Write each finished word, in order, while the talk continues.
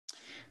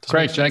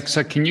Great, Jake.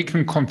 So can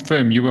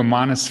confirm you were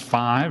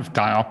 -5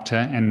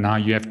 diopter and now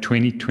you have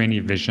 20/20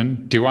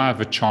 vision? Do I have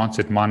a chance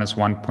at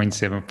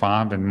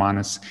 -1.75 and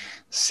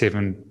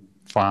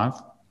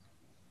 -7.5?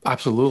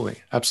 Absolutely.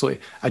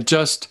 Absolutely. I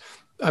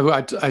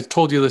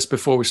told you this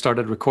before we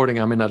started recording.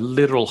 I'm in a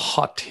literal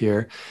hut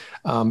here.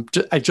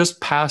 I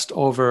just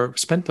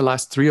spent the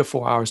last 3 or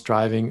 4 hours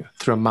driving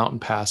through a mountain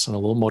pass on a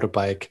little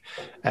motorbike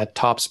at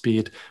top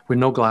speed with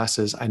no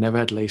glasses. I never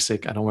had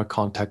LASIK. I don't wear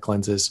contact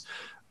lenses.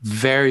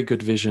 Very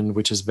good vision,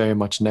 which is very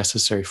much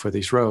necessary for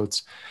these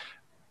roads.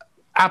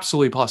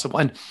 Absolutely possible.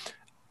 And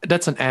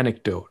that's an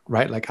anecdote,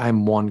 right? Like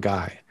I'm one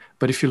guy.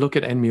 But if you look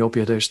at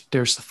myopia,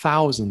 there's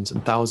thousands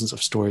and thousands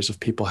of stories of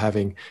people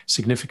having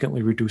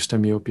significantly reduced their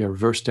myopia,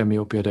 reversed their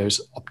myopia. There's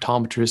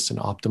optometrists and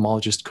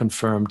ophthalmologists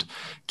confirmed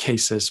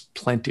cases,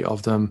 plenty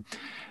of them.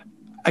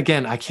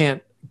 Again, I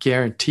can't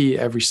guarantee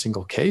every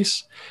single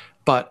case,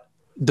 but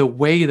the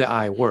way the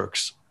eye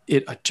works,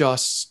 it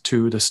adjusts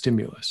to the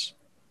stimulus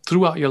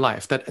throughout your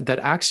life. That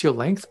axial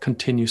length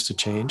continues to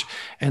change,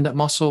 and that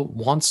muscle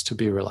wants to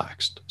be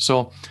relaxed.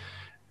 So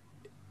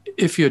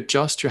if you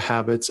adjust your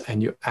habits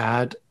and you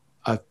add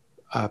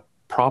a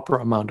proper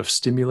amount of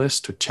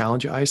stimulus to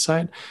challenge your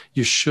eyesight,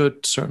 you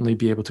should certainly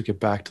be able to get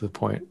back to the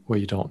point where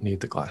you don't need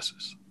the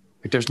glasses.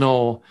 Like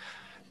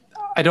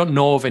I don't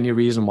know of any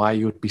reason why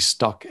you would be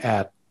stuck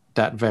at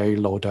that very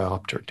low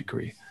diopter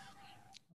degree.